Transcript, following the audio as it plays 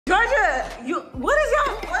What is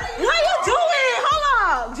y'all? What are you doing? Hold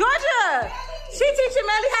on, Georgia. She teaching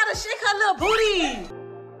Melly how to shake her little booty.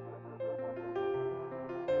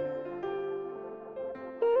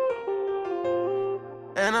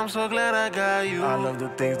 And I'm so glad I got you. I love the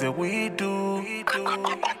things that we do. We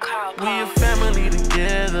a family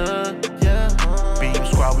together. Yeah. B.E.A.M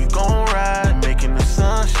squad, we gon' ride, making the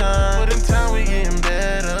sunshine. But in time we getting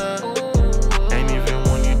better. Ain't even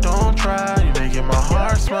when you don't try, you making my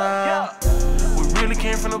heart smile. We really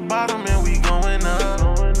came from the bottom and we going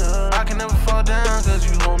up. I can never fall down cause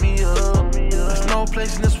you hold me up. There's no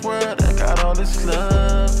place in this world that got all this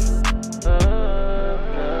love.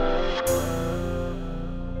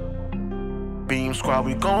 B.E.A.M squad,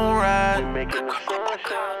 we gon' ride.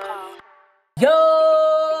 Yo,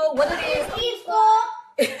 what it is, B Squad?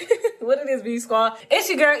 What it is, B Squad? It's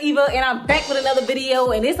your girl Eva, and I'm back with another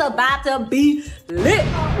video, and it's about to be lit.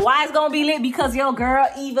 Why it's gonna be lit? Because your girl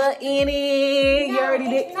Eva in it. No, you already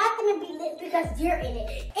did. It's not gonna be lit because you're in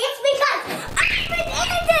it. It's because I'm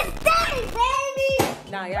in this thing, baby.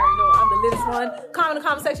 Nah, you already know I'm the littest one. Comment in the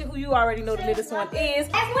comment section who you already know the littest one is.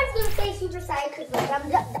 Everyone's gonna say super side because like,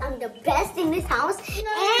 I'm the best in this house, and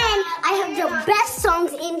I have the best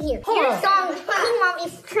songs in here. Your song, Come On,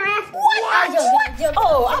 is trash. What?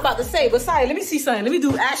 Oh, I'm about to say, but sorry, let me see something. Let me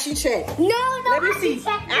do ashy check. No, Let me see.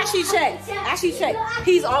 Ashy check. Ashy check.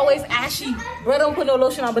 He's always ashy. Bro, don't put no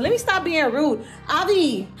lotion on. But let me stop being rude.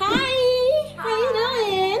 Ahvi. Hi. How you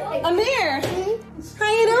doing? Amir.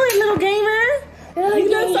 How you doing, little gamer? You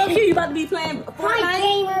look so cute. You about to be playing Fortnite?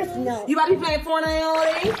 Gamers, no. You about to be playing Fortnite all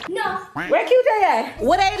day? No. Where QJ at?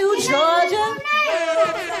 What they do, Georgia?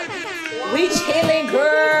 We chilling,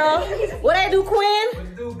 girl. What they do, Quinn?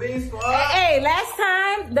 Hey, last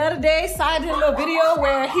time, the other day, Sai did a little video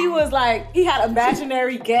where he was like, he had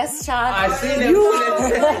imaginary guest child. I seen him.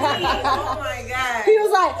 Oh my God. He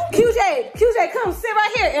was like, QJ, come sit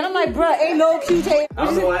right here. And I'm like, bruh, ain't no QJ. I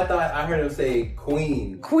don't know why I heard him say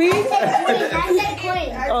Queen. Queen? I said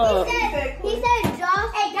Queen. He said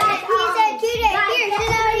Josh. Hey guys, he said QJ. Here, sit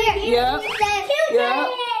down here. Yeah. He said QJ. Yeah.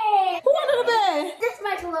 Who under the bed? This is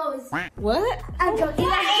my clothes. What? I'm joking.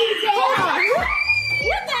 Like QJ.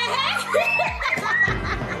 What the heck?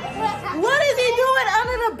 What is he doing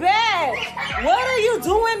under the bed? What are you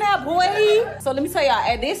doing now, boy? So let me tell y'all,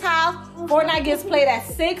 at this house, Fortnite gets played at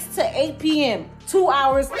 6 to 8 p.m. 2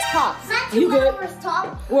 hours tops. Not You 2 good? hours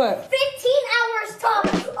top. What? 15 hours top.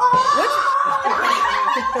 Oh!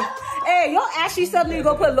 Hey, your ashy stuff need to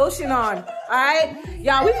go put lotion on. Alright?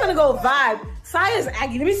 Y'all, we finna go vibe. Saya's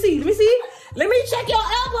aggy. Let me see. Let me check your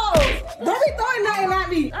elbows. Don't be throwing nothing at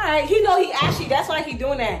me. Alright, he know he ashy. That's why he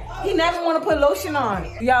doing that. He never want to put lotion on.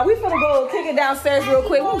 Y'all, we finna go kick it downstairs real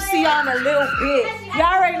quick. We'll see y'all in a little bit.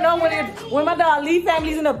 Y'all already know when my dog Lee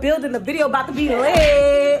family's in the building, the video about to be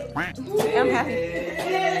lit. I'm happy.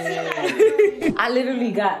 I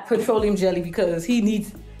literally got petroleum jelly because he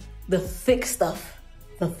needs the thick stuff.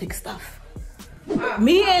 The thick stuff.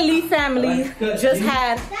 Me and Lee family just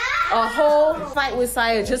had a whole fight with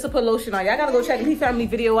Saya just to put lotion on. Y'all gotta go check Lee family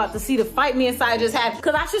video out to see the fight me and Saya just had.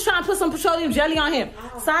 Cause I was just trying to put some petroleum jelly on him.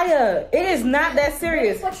 Saya, it is not that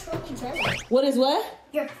serious. Petroleum jelly. What is what?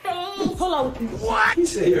 Your face. Hold on. What? You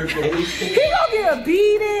say your face? He gonna get a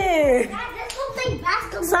beating. Dad, let's go play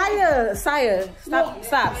basketball. Saya, stop.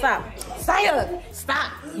 Saya,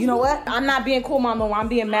 stop. You know what? I'm not being cool mom no more. I'm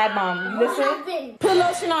being mad mom. You listen? Put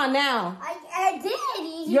lotion on now. I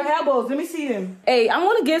did. Your elbows, let me see them. Hey, I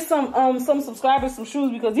want to give some subscribers some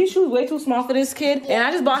shoes because these shoes way too small for this kid. And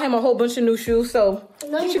I just bought him a whole bunch of new shoes. So,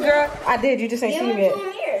 get your girl. I did. You just ain't seen them yet.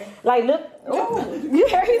 Like, look. Oh, you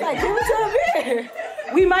heard? He's like, give it to him here.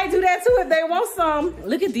 We might do that too if they want some.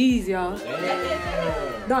 Look at these, y'all.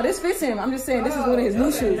 No, this fits him. I'm just saying, this is one of his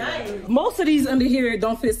new shoes. Most of these under here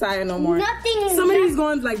don't fit Saya no more. Some of these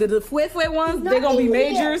ones, like the fue ones, they're gonna be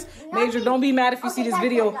majors. Major, don't be mad if you see this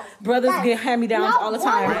video. Brothers get hand-me-downs all the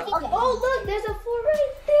time. Oh, look, there's a foot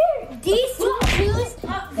right there. These two shoes,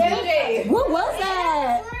 What was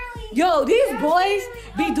that? Yo, these boys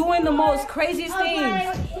be doing the most craziest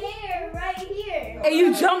things. right here. And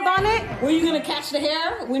you jumped on it? Were you gonna catch the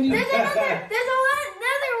hair? When you? There's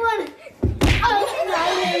another one. Oh,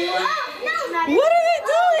 What are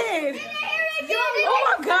they doing?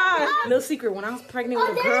 Oh my God. Little secret, when I was pregnant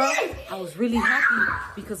with a girl, I was really happy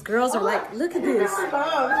because girls are like, look at this.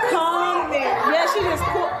 Calm. Yeah, she just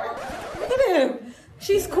cool. Look at him.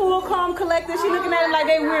 She's cool, calm, collected. She looking at it like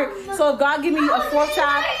they weird. So if God give me a fourth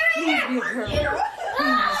child, please be a girl.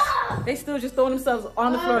 Please. They still just throwing themselves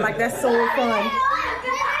on the floor like that's so fun.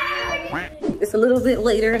 It's a little bit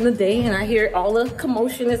later in the day and I hear all the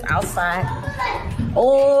commotion is outside.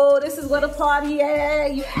 Oh, this is where the party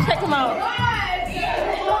at. You check them out.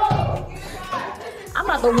 I'm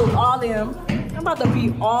about to whoop all them. I'm about to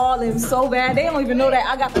beat all them so bad. They don't even know that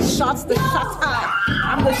I got the shots, the shot top.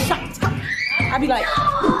 I'm the shot top. I be like,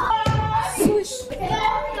 swish.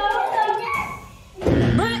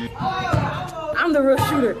 I'm the real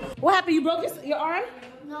shooter. What happened? You broke your arm?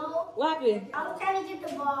 No. What happened? I was trying to get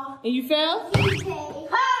the ball. And you fell? Okay. It's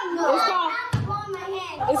called,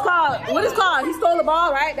 It's called, what is called? He stole the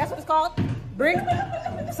ball, right? That's what it's called? Brick?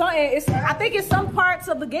 So I think it's some parts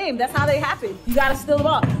of the game. That's how they happen. You gotta steal the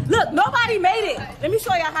ball. Look, nobody made it. Let me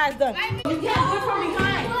show y'all how it's done. You can't do it from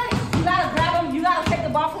behind. You gotta grab them. You gotta take the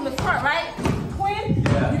ball from the front, right? Quinn,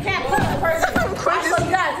 you can't push the person. I show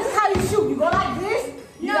you guys. This is how you shoot. You go like this.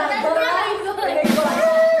 You gotta go like this. And then you go like this.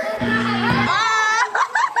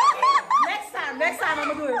 Next time I'm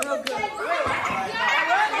gonna do it real good.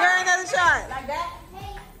 Where another shot? Like that.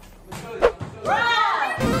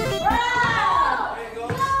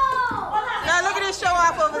 Now look at this show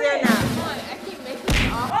off over there now.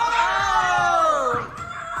 Oh!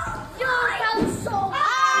 Yo, that was so hard.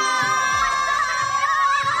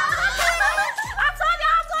 I told y'all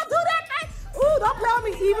I was gonna do that thing. Ooh, don't play with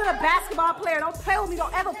me. Even a basketball player, don't play with me.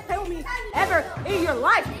 Don't ever play with me ever in your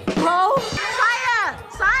life, bro.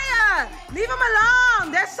 Saya, leave him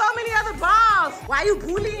alone. There's so many other balls. Why are you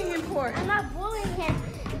bullying him for? I'm not bullying him.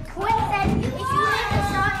 Quinn said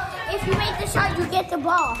if you make the shot, you get the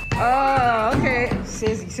ball. Oh, okay.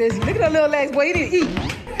 Sissy. Look at her little legs. Boy, he didn't eat.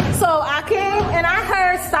 So I came and I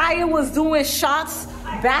heard Saya was doing shots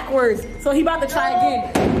backwards. So he about to try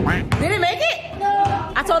again. Did it make it? No.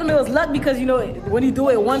 I told him it was luck because, you know, when you do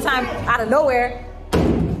it one time out of nowhere.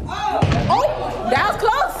 Oh, that was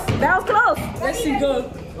close. That was close. Let's see, go.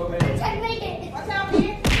 Try to make it. What's out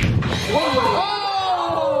here? Oh!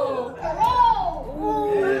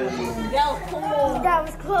 That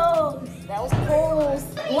was close. That was close.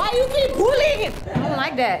 Why you keep bullying him? I don't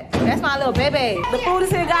like that. That's my little baby. The food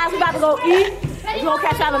is here, guys. We about to go eat. We're gonna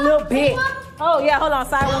catch out a little bit. Oh, yeah, hold on.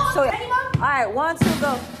 Sorry, I want to show you. All right, 1, 2,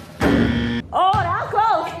 go. Oh, that was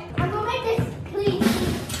close. I'm gonna make this, please.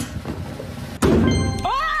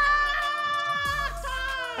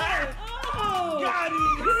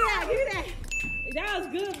 Give me that. That was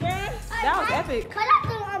good, bro. That was epic. Cut out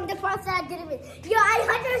the parts that I didn't miss. Yo, I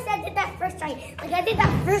 100% did that first try. Like, I did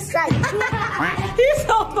that first try. He's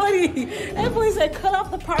so funny. That boy said, cut off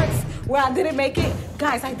the parts where I didn't make it.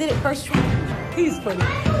 Guys, I did it first try. He's funny.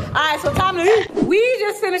 All right, so time to eat. We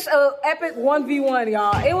just finished an epic 1v1,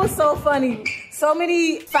 y'all. It was so funny. So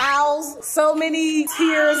many fouls, so many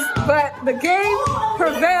tears, but the game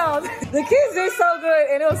prevailed. The kids did so good,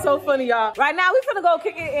 and it was so funny, y'all. Right now, we finna go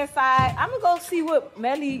kick it inside. I'm gonna go see what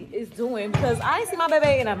Melly is doing, because I ain't seen my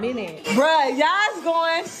baby in a minute. Bruh, y'all's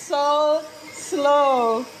going so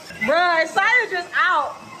slow. Bruh, Saya just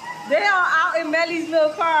out. They are out in Melly's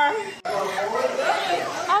little car.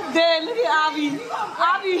 I'm dead. Look at Ahvi.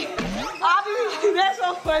 Ahvi, that's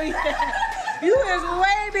so funny. You is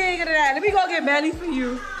way bigger than that. Let me go get Melly for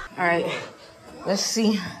you. All right, let's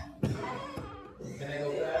see.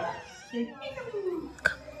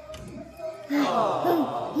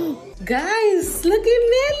 Guys, look at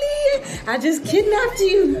Melly. I just kidnapped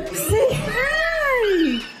you. Say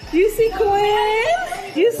hi. You see Quinn?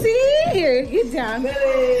 You see? Here, get down.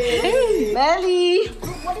 Hey, Melly.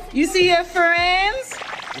 You see your friends?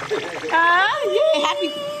 Yeah,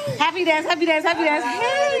 happy dance.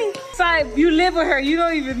 Hey. Sorry, you live with her. You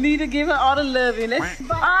don't even need to give her all the loving.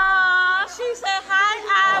 Aw, she said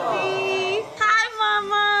hi, Ahvi. Hi,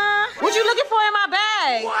 Mama. What you looking for in my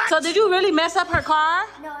bag? What? So did you really mess up her car?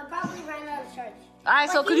 No, I probably ran out of charge. All right,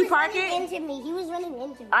 so could you park it? Into me. He was running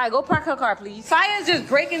into me. All right, go park her car, please. Saya's just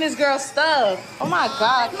breaking this girl's stuff. Oh my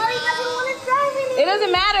God. Molly doesn't want to drive it. It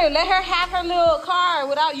doesn't matter. Let her have her little car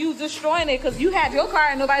without you destroying it, because you had your car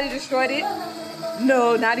and nobody destroyed it.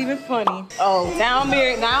 No, not even funny. Oh, now I'm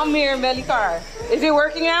mirroring Melly's car. Is it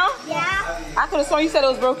working out? Yeah. I could have sworn you said it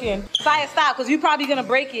was broken. Saya, stop, because you're probably going to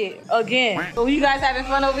break it again. So you guys having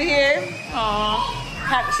fun over here? Aw.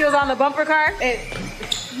 She was on the bumper car. And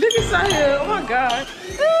look at Saya. Oh my God.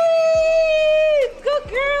 Hey, good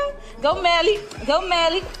girl. Go Melly. Go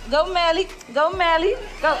Melly. Go Melly. Go Melly.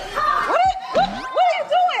 Go. What are you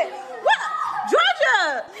doing? What?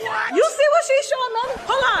 Georgia. You see what she's showing Melly?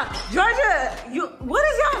 Hold on. Georgia. What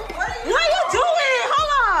is y'all? What are you doing?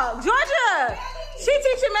 Hold on. Georgia. She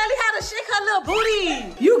teaching Melly how to shake her little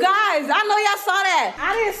booty. You guys, I know y'all saw that.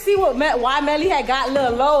 I didn't see why Melly had got a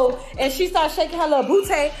little low and she started shaking her little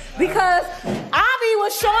booty because Ahvi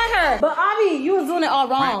was showing her. But Ahvi, you was doing it all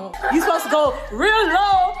wrong. You supposed to go real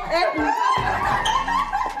low and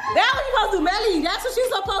That's what you supposed to do, Melly. That's what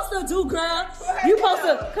she's supposed to do, girl. You supposed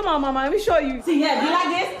to, come on, mama, let me show you. See, yeah, be like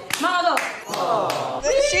this. Mama, go. Oh.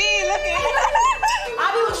 She ain't looking.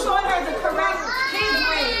 I was showing her the correct kids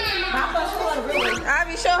way. Not for show her the real way.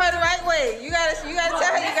 Ahvi, show her the right way. You gotta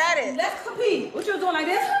tell her you got it. Let's compete. What you doing like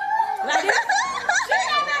this? Like this? She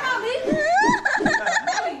got that on me.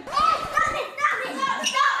 Melly. Stop it!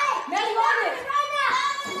 Melly, hold it.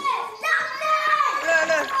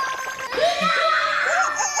 Look.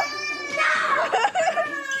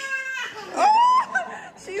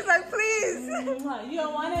 She's like, please. You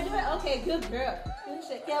don't want to do it? Okay, good girl.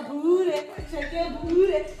 Shake your booty, shake your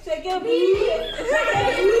booty, shake your booty, shake your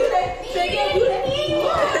booty, shake your booty.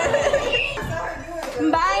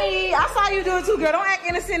 Bye. I saw you do it too, girl. Don't act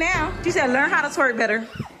innocent now. She said, learn how to twerk better.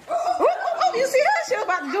 Ooh, you see her? She was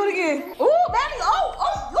about to do it again. Ooh, baby.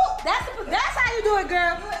 Oh, look. That's how you do it,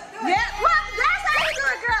 girl. Yeah, look, that's how you do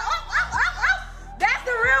it, girl. Oh. That's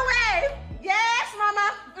the real way. Yes, mama.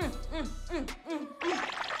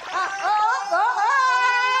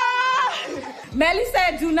 Melly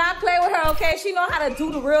said, do not play with her, okay? She know how to do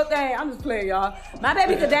the real thing. I'm just playing, y'all. My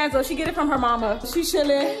baby could dance, though. She get it from her mama. She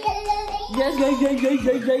chilling. Yes.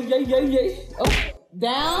 Oh,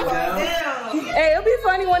 down. Hey, it'll be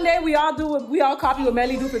funny one day. We all copy what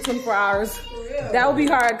Melly do for 24 hours. That would be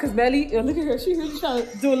hard, because Melly, look at her. She really trying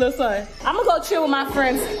to do a little something. I'm going to go chill with my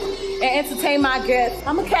friends and entertain my guests.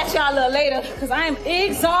 I'm going to catch y'all a little later, because I am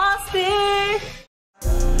exhausted.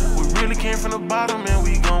 We really came from the bottom and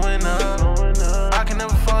we going up. I can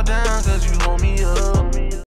never fall down cause you hold me up.